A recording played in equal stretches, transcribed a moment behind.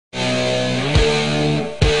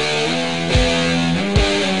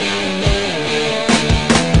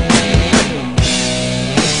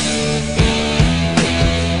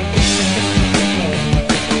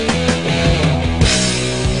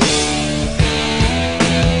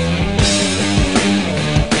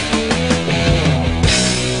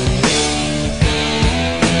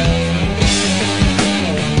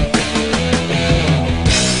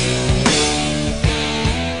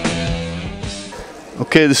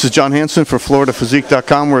Okay, this is John Hansen for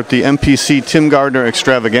FloridaPhysique.com. We're at the NPC Gardner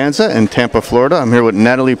Extravaganza in Tampa, Florida. I'm here with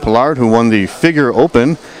Nathalie Poulard, who won the figure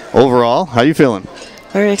open overall. How you feeling?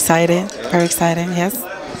 Very excited, yes.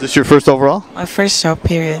 Is this your first overall? My first show,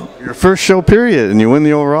 period. Your first show, period, and you win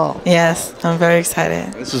the overall. Yes, I'm very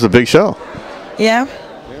excited. This is a big show. Yeah.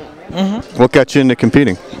 What got you into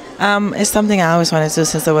competing? It's something I always wanted to do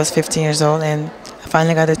since I was 15 years old, and I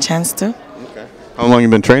finally got a chance to. Okay. How long have you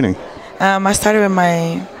been training? I started with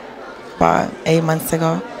about 8 months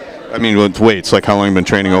ago. I mean, with weights, like how long have you been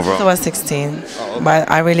training overall? So I was 16, Oh, okay.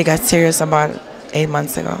 but I really got serious about 8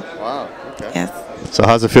 months ago. Wow, okay. Yes. So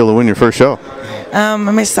how's it feel to win your first show?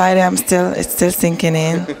 I'm excited. It's still sinking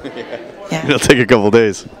in. Yeah. It'll take a couple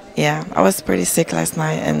days. Yeah. I was pretty sick last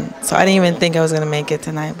night, and so I didn't even think I was gonna make it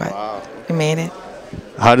tonight, but we made it.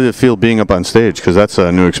 How did it feel being up on stage? Because that's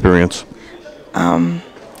a new experience. I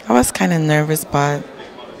was kind of nervous, but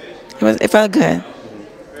it felt good.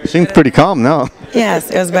 You seem pretty calm now. Yes,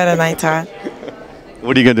 it was better than I thought.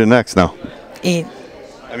 What are you going to do next now? Eat.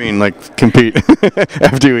 I mean, like, compete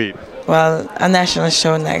after you eat. Well, a national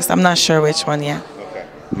show next. I'm not sure which one yet.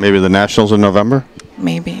 Maybe the Nationals in November?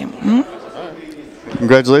 Maybe.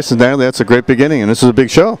 Congratulations, Nathalie. That's a great beginning, and this is a big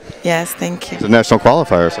show. Yes, thank you. It's a national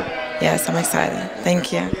qualifier. So. Yes, I'm excited.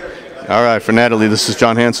 Thank you. All right, for Nathalie, this is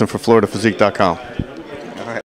John Hansen for FloridaPhysique.com.